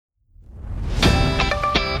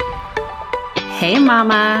Hey,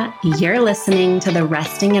 Mama. You're listening to the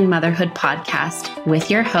Resting in Motherhood podcast with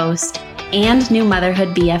your host and new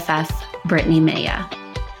motherhood BFF, Brittany Maya.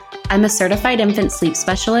 I'm a certified infant sleep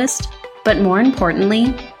specialist, but more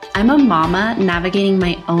importantly, I'm a mama navigating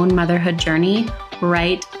my own motherhood journey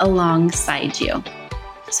right alongside you.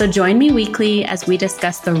 So join me weekly as we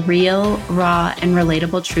discuss the real, raw, and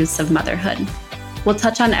relatable truths of motherhood. We'll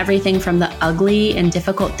touch on everything from the ugly and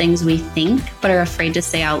difficult things we think but are afraid to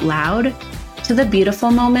say out loud, to the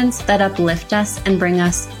beautiful moments that uplift us and bring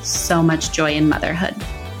us so much joy in motherhood.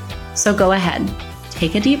 So go ahead,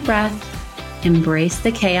 take a deep breath, embrace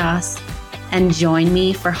the chaos, and join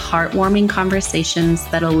me for heartwarming conversations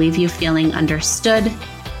that'll leave you feeling understood,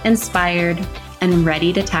 inspired, and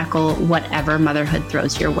ready to tackle whatever motherhood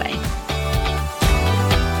throws your way.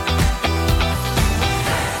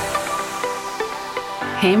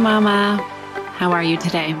 Hey, Mama. How are you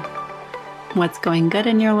today? What's going good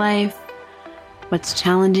in your life? What's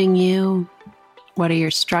challenging you? What are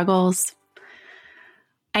your struggles?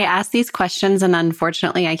 I ask these questions and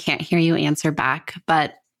unfortunately I can't hear you answer back,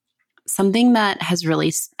 but something that has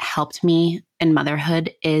really helped me in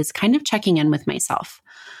motherhood is kind of checking in with myself.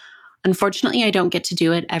 Unfortunately, I don't get to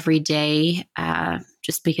do it every day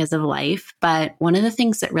just because of life, but one of the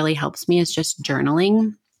things that really helps me is just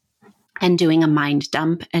journaling and doing a mind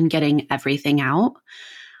dump and getting everything out.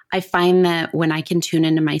 I find that when I can tune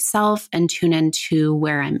into myself and tune into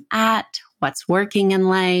where I'm at, what's working in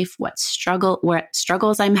life, what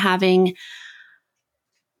struggles I'm having,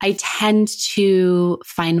 I tend to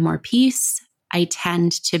find more peace. I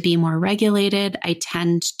tend to be more regulated. I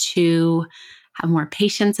tend to have more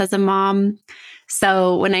patience as a mom.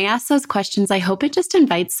 So when I ask those questions, I hope it just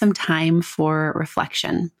invites some time for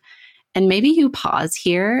reflection. And maybe you pause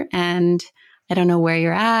here, and I don't know where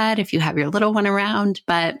you're at, if you have your little one around,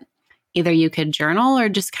 but either you could journal or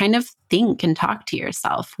just kind of think and talk to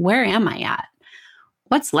yourself. Where am I at?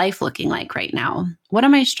 What's life looking like right now? What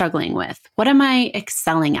am I struggling with? What am I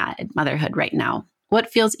excelling at motherhood right now? What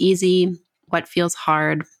feels easy? What feels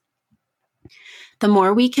hard? The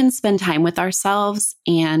more we can spend time with ourselves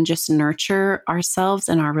and just nurture ourselves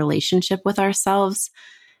and our relationship with ourselves,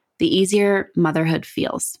 the easier motherhood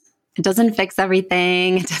feels. It doesn't fix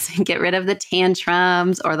everything. It doesn't get rid of the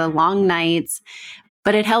tantrums or the long nights,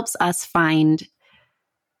 but it helps us find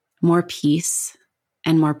more peace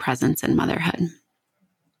and more presence in motherhood.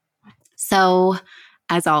 So,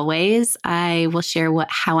 as always, I will share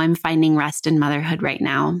how I'm finding rest in motherhood right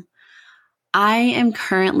now. I am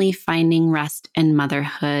currently finding rest in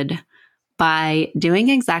motherhood by doing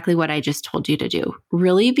exactly what I just told you to do,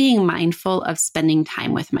 really being mindful of spending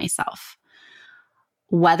time with myself.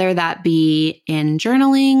 Whether that be in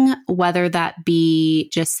journaling, whether that be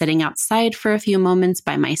just sitting outside for a few moments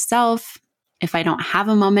by myself. If I don't have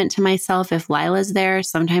a moment to myself, if Lila's there,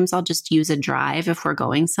 sometimes I'll just use a drive if we're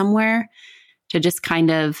going somewhere to just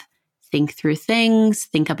kind of think through things,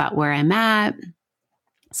 think about where I'm at.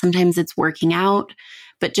 Sometimes it's working out,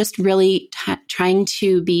 but just really trying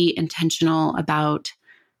to be intentional about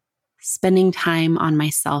spending time on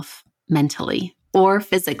myself mentally. Or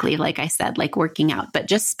physically, like I said, like working out, but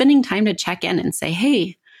just spending time to check in and say,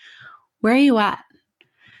 hey, where are you at?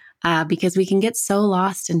 Because we can get so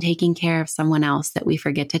lost in taking care of someone else that we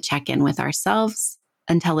forget to check in with ourselves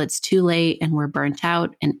until it's too late and we're burnt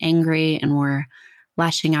out and angry and we're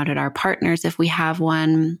lashing out at our partners if we have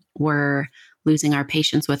one. We're losing our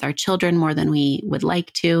patience with our children more than we would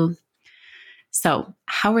like to. So,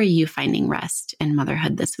 how are you finding rest in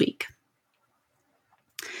motherhood this week?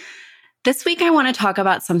 This week, I want to talk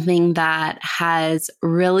about something that has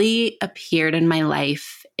really appeared in my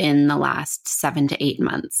life in the last 7 to 8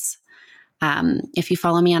 months. If you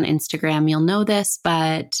follow me on Instagram, you'll know this,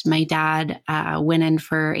 but my dad went in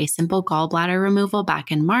for a simple gallbladder removal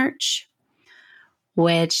back in March,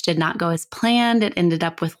 which did not go as planned. It ended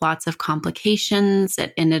up with lots of complications.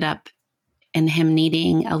 It ended up in him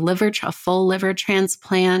needing a full liver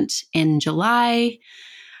transplant in July.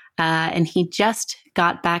 And he just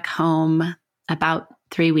got back home about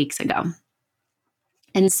 3 weeks ago.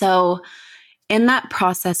 And so in that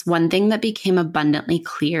process, one thing that became abundantly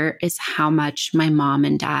clear is how much my mom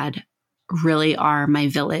and dad really are my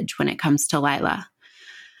village when it comes to Lila.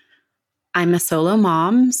 I'm a solo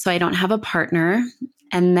mom, so I don't have a partner.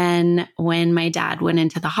 And then when my dad went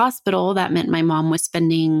into the hospital, that meant my mom was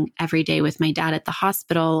spending every day with my dad at the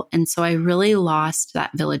hospital. And so I really lost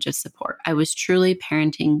that village of support. I was truly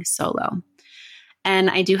parenting solo. And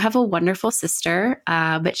I do have a wonderful sister,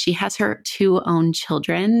 but she has her 2 own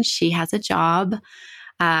children. She has a job.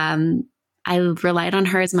 I relied on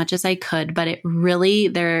her as much as I could, but it really,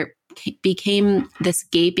 became this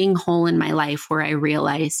gaping hole in my life where I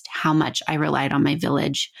realized how much I relied on my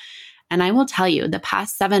village. And I will tell you, the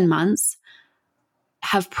past 7 months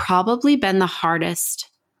have probably been the hardest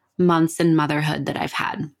months in motherhood that I've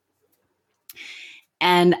had.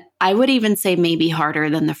 And I would even say maybe harder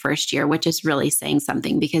than the first year, which is really saying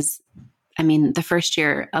something because, I mean, the first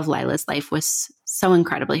year of Lila's life was so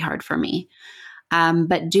incredibly hard for me.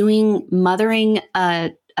 But mothering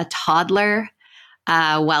a toddler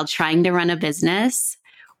while trying to run a business,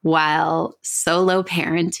 while solo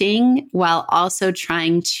parenting, while also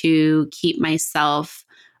trying to keep myself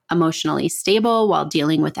emotionally stable while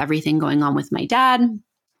dealing with everything going on with my dad,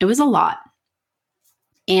 it was a lot.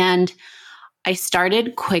 And I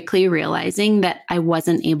started quickly realizing that I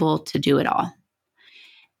wasn't able to do it all.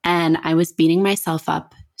 And I was beating myself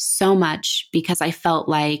up so much because I felt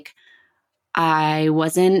like I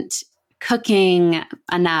wasn't cooking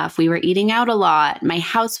enough. We were eating out a lot. My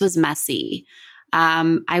house was messy.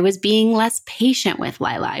 I was being less patient with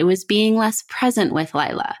Lila. I was being less present with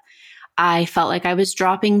Lila. I felt like I was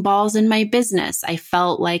dropping balls in my business. I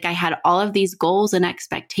felt like I had all of these goals and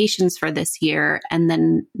expectations for this year, and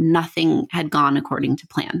then nothing had gone according to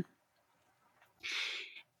plan.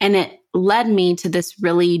 And it led me to this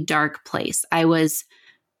really dark place. I was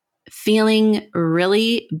feeling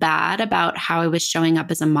really bad about how I was showing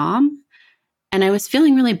up as a mom. And I was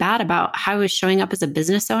feeling really bad about how I was showing up as a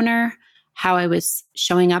business owner, how I was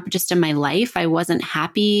showing up just in my life. I wasn't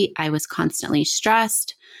happy. I was constantly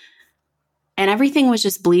stressed. And everything was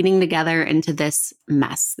just bleeding together into this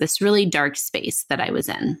mess, this really dark space that I was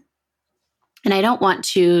in. And I don't want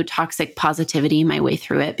to toxic positivity my way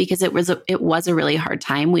through it because it was a really hard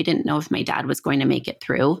time. We didn't know if my dad was going to make it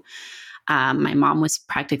through. My mom was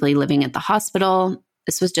practically living at the hospital.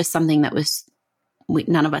 This was just something that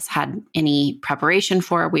none of us had any preparation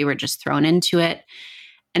for. We were just thrown into it.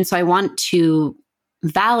 And so I want to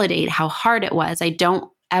validate how hard it was. I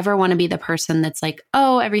don't ever want to be the person that's like,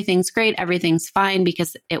 oh, everything's great, everything's fine,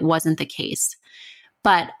 because it wasn't the case.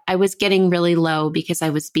 But I was getting really low because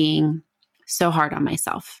I was being so hard on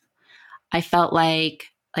myself. I felt like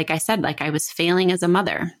I said, like I was failing as a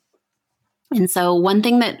mother. And so one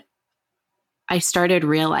thing that I started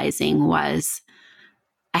realizing was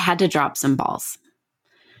I had to drop some balls,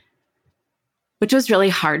 which was really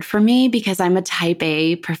hard for me because I'm a type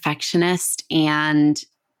A perfectionist, and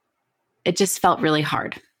it just felt really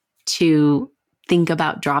hard to think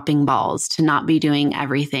about dropping balls, to not be doing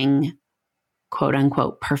everything, quote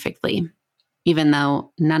unquote, perfectly. Even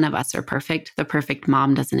though none of us are perfect, the perfect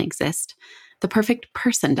mom doesn't exist. The perfect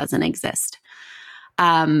person doesn't exist.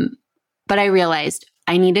 But I realized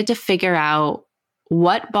I needed to figure out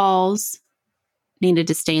what balls needed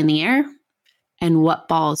to stay in the air and what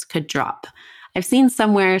balls could drop. I've seen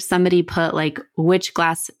somewhere somebody put like which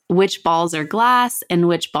balls are glass and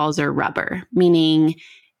which balls are rubber, meaning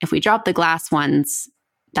if we drop the glass ones,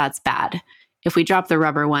 that's bad. If we drop the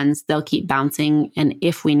rubber ones, they'll keep bouncing. And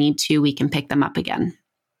if we need to, we can pick them up again.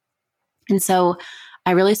 And so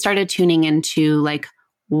I really started tuning into like,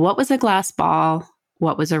 what was a glass ball?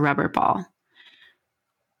 What was a rubber ball?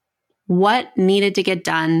 What needed to get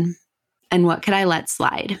done? And what could I let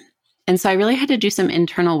slide? And so I really had to do some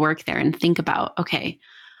internal work there and think about, okay,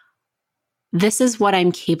 this is what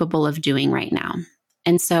I'm capable of doing right now.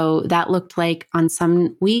 And so that looked like on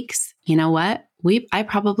some weeks, you know what? I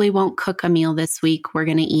probably won't cook a meal this week. We're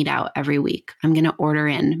going to eat out every week. I'm going to order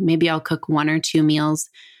in. Maybe I'll cook 1 or 2 meals,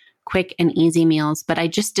 quick and easy meals, but I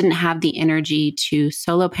just didn't have the energy to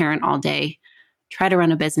solo parent all day, try to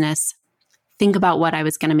run a business, think about what I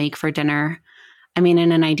was going to make for dinner. I mean,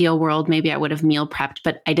 in an ideal world, maybe I would have meal prepped,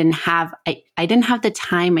 but I didn't have the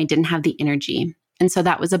time. I didn't have the energy. And so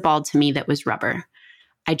that was a ball to me that was rubber.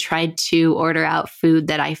 I tried to order out food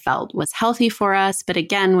that I felt was healthy for us. But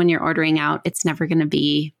again, when you're ordering out, it's never going to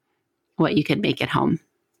be what you could make at home.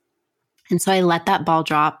 And so I let that ball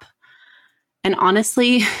drop. And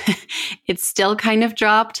honestly, it's still kind of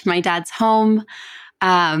dropped. My dad's home.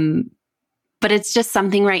 But it's just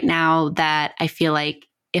something right now that I feel like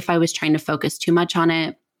if I was trying to focus too much on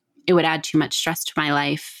it, it would add too much stress to my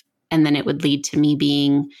life. And then it would lead to me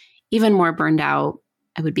being even more burned out.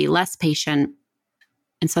 I would be less patient.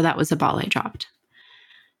 And so that was a ball I dropped.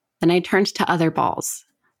 Then I turned to other balls.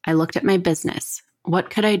 I looked at my business.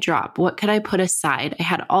 What could I drop? What could I put aside? I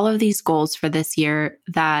had all of these goals for this year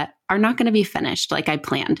that are not going to be finished like I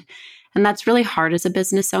planned. And that's really hard as a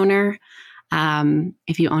business owner.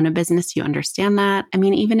 If you own a business, you understand that. I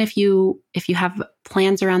mean, even if you have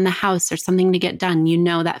plans around the house or something to get done, you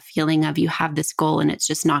know that feeling of you have this goal and it's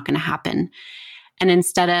just not going to happen. And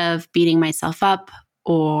instead of beating myself up,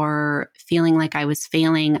 or feeling like I was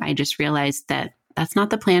failing, I just realized that that's not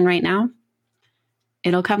the plan right now.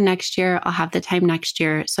 It'll come next year. I'll have the time next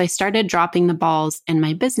year. So I started dropping the balls in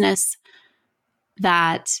my business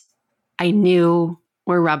that I knew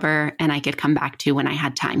were rubber and I could come back to when I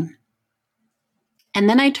had time. And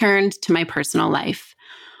then I turned to my personal life.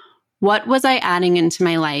 What was I adding into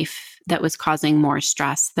my life that was causing more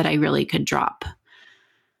stress that I really could drop?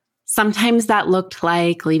 Sometimes that looked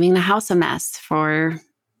like leaving the house a mess for,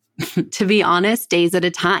 to be honest, days at a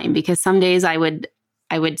time, because some days I would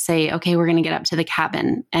say, okay, we're going to get up to the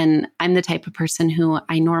cabin. And I'm the type of person who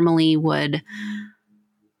I normally would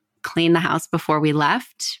clean the house before we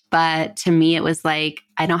left. But to me, it was like,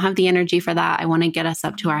 I don't have the energy for that. I want to get us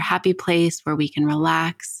up to our happy place where we can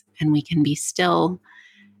relax and we can be still.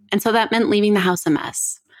 And so that meant leaving the house a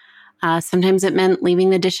mess. Sometimes it meant leaving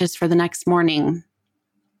the dishes for the next morning.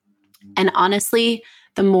 And honestly,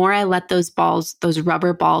 the more I let those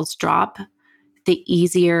rubber balls drop, the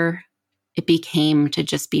easier it became to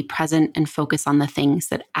just be present and focus on the things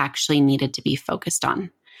that actually needed to be focused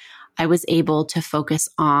on. I was able to focus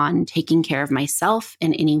on taking care of myself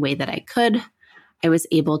in any way that I could. I was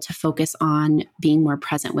able to focus on being more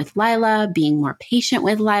present with Lila, being more patient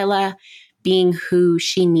with Lila, being who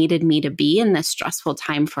she needed me to be in this stressful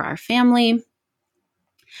time for our family.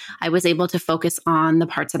 I was able to focus on the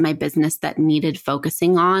parts of my business that needed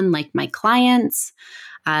focusing on, like my clients,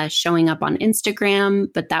 showing up on Instagram,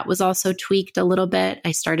 but that was also tweaked a little bit.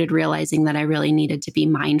 I started realizing that I really needed to be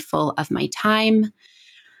mindful of my time.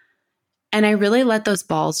 And I really let those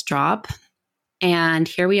balls drop. And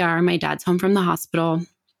here we are. My dad's home from the hospital.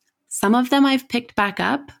 Some of them I've picked back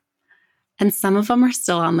up, and some of them are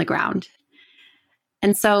still on the ground.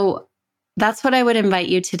 And so that's what I would invite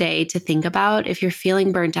you today to think about. If you're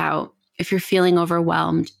feeling burnt out, if you're feeling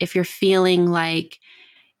overwhelmed, if you're feeling like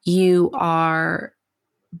you are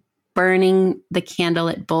burning the candle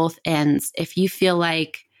at both ends, if you feel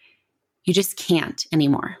like you just can't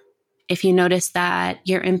anymore, if you notice that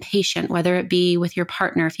you're impatient, whether it be with your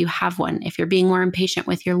partner, if you have one, if you're being more impatient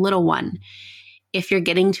with your little one, if you're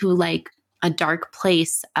getting to like a dark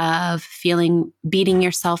place of beating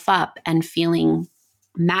yourself up and feeling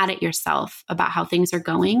mad at yourself about how things are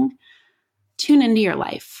going, tune into your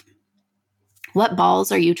life. What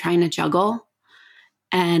balls are you trying to juggle?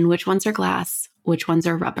 And which ones are glass? Which ones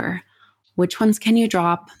are rubber? Which ones can you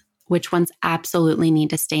drop? Which ones absolutely need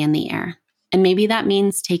to stay in the air? And maybe that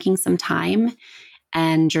means taking some time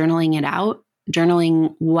and journaling it out,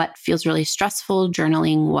 journaling what feels really stressful,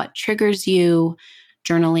 journaling what triggers you,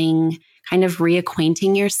 journaling kind of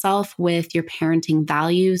reacquainting yourself with your parenting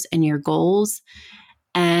values and your goals.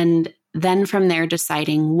 And then from there,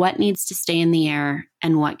 deciding what needs to stay in the air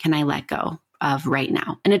and what can I let go of right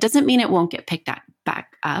now. And it doesn't mean it won't get picked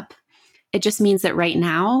back up. It just means that right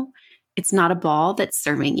now, it's not a ball that's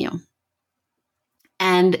serving you.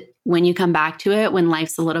 And when you come back to it, when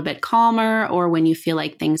life's a little bit calmer or when you feel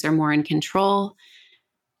like things are more in control,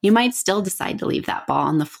 you might still decide to leave that ball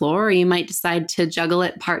on the floor, or you might decide to juggle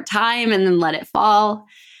it part-time and then let it fall.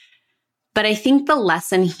 But I think the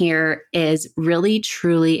lesson here is really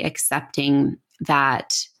truly accepting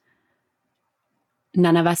that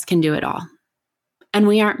none of us can do it all. And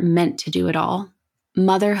we aren't meant to do it all.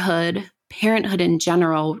 Motherhood, parenthood in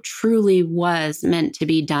general, truly was meant to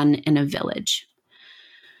be done in a village.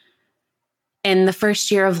 In the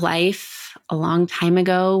first year of life, a long time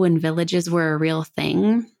ago, when villages were a real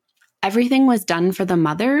thing, everything was done for the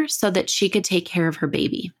mother so that she could take care of her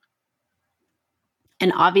baby.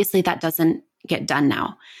 And obviously that doesn't get done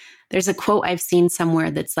now. There's a quote I've seen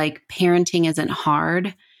somewhere that's like, parenting isn't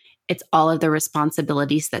hard. It's all of the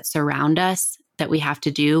responsibilities that surround us that we have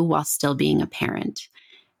to do while still being a parent.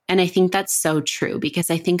 And I think that's so true,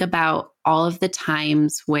 because I think about all of the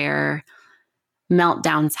times where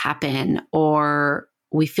meltdowns happen or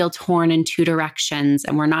we feel torn in two directions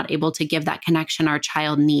and we're not able to give that connection our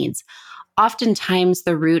child needs. Oftentimes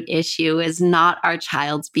the root issue is not our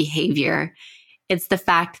child's behavior. It's the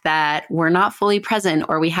fact that we're not fully present,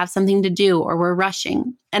 or we have something to do, or we're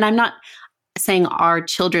rushing. And I'm not saying our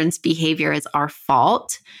children's behavior is our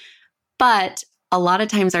fault, but a lot of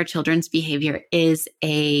times our children's behavior is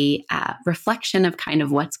a reflection of kind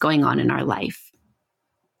of what's going on in our life.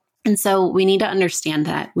 And so we need to understand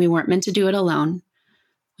that we weren't meant to do it alone.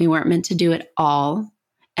 We weren't meant to do it all.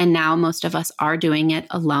 And now most of us are doing it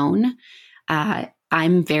alone.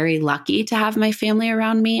 I'm very lucky to have my family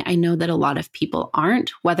around me. I know that a lot of people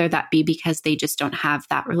aren't, whether that be because they just don't have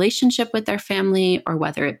that relationship with their family, or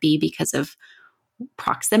whether it be because of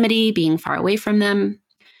proximity, being far away from them.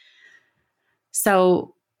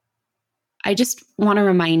 So I just want to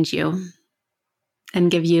remind you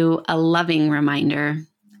and give you a loving reminder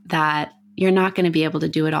that you're not going to be able to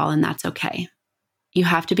do it all, and that's okay. You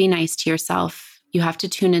have to be nice to yourself. You have to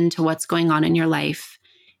tune into what's going on in your life.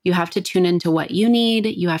 You have to tune into what you need.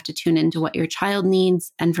 You have to tune into what your child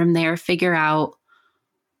needs. And from there, figure out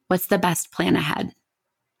what's the best plan ahead.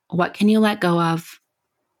 What can you let go of?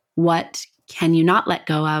 What can you not let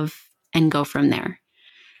go of? And go from there.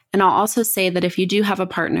 And I'll also say that if you do have a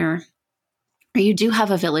partner or you do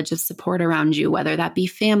have a village of support around you, whether that be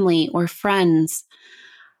family or friends,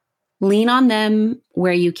 lean on them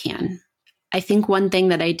where you can. I think one thing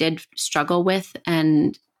that I did struggle with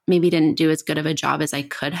and maybe didn't do as good of a job as I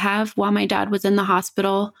could have while my dad was in the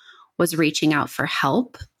hospital was reaching out for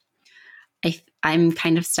help. I'm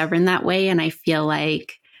kind of stubborn that way, and I feel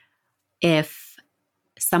like if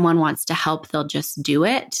someone wants to help, they'll just do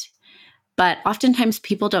it. But oftentimes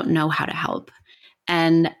people don't know how to help.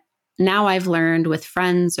 And now I've learned with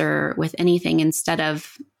friends or with anything, instead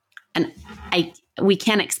of, and we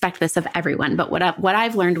can't expect this of everyone, but what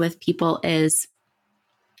I've learned with people is,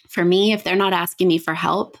 for me, if they're not asking me for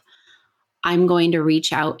help, I'm going to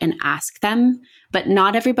reach out and ask them. But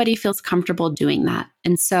not everybody feels comfortable doing that.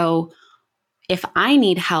 And so if I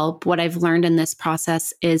need help, what I've learned in this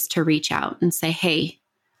process is to reach out and say, hey,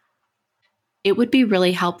 it would be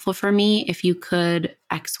really helpful for me if you could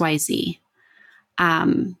XYZ.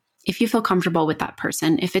 If you feel comfortable with that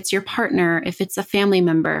person, if it's your partner, if it's a family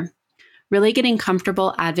member, really getting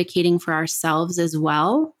comfortable advocating for ourselves as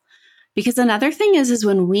well. Because another thing is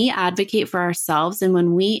when we advocate for ourselves and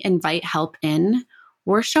when we invite help in,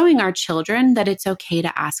 we're showing our children that it's okay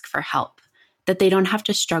to ask for help, that they don't have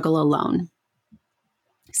to struggle alone.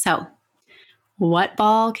 So, what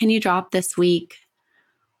ball can you drop this week?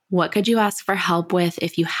 What could you ask for help with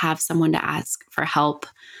if you have someone to ask for help?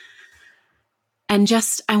 And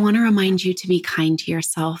I want to remind you to be kind to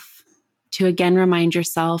yourself, to again remind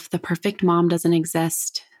yourself the perfect mom doesn't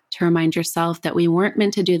exist, to remind yourself that we weren't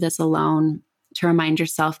meant to do this alone, to remind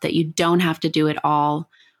yourself that you don't have to do it all.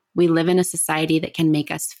 We live in a society that can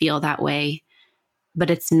make us feel that way, but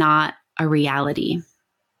it's not a reality.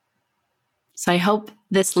 So I hope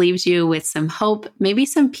this leaves you with some hope, maybe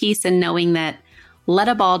some peace in knowing that let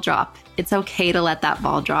a ball drop. It's okay to let that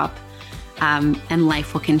ball drop, and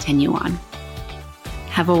life will continue on.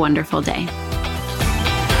 Have a wonderful day.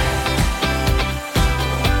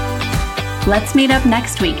 Let's meet up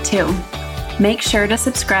next week too. Make sure to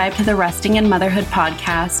subscribe to the Resting in Motherhood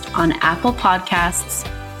podcast on Apple Podcasts,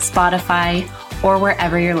 Spotify, or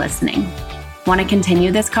wherever you're listening. Want to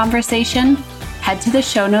continue this conversation? Head to the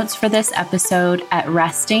show notes for this episode at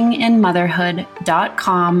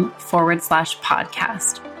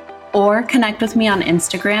restinginmotherhood.com/podcast, or connect with me on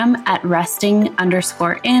Instagram at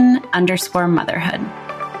resting_in_motherhood.